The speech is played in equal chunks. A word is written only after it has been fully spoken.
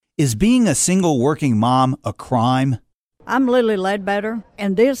Is being a single working mom a crime? I'm Lily Ledbetter,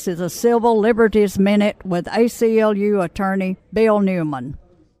 and this is a Civil Liberties Minute with ACLU attorney Bill Newman.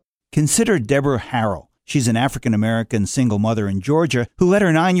 Consider Deborah Harrell. She's an African-American single mother in Georgia who let her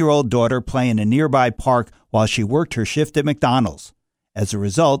 9-year-old daughter play in a nearby park while she worked her shift at McDonald's. As a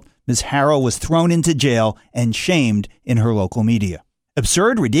result, Ms. Harrell was thrown into jail and shamed in her local media.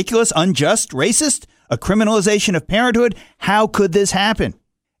 Absurd, ridiculous, unjust, racist? A criminalization of parenthood? How could this happen?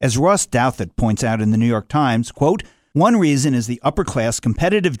 As Ross Douthat points out in the New York Times, quote, one reason is the upper-class,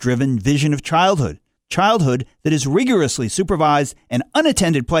 competitive-driven vision of childhood. Childhood that is rigorously supervised and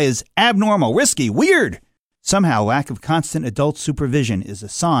unattended play is abnormal, risky, weird. Somehow, lack of constant adult supervision is a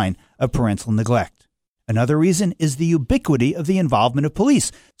sign of parental neglect. Another reason is the ubiquity of the involvement of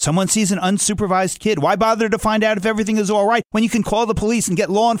police. Someone sees an unsupervised kid. Why bother to find out if everything is all right when you can call the police and get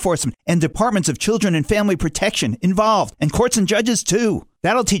law enforcement and departments of children and family protection involved, and courts and judges too?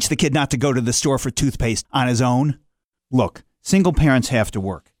 That'll teach the kid not to go to the store for toothpaste on his own. Look, single parents have to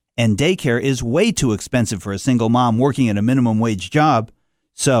work. And daycare is way too expensive for a single mom working at a minimum wage job.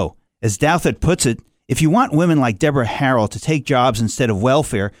 So, as Douthat puts it, if you want women like Deborah Harrell to take jobs instead of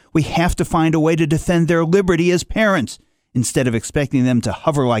welfare, we have to find a way to defend their liberty as parents, instead of expecting them to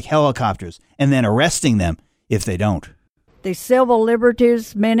hover like helicopters and then arresting them if they don't. The Civil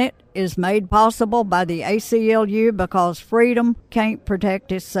Liberties Minute is made possible by the ACLU because freedom can't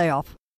protect itself.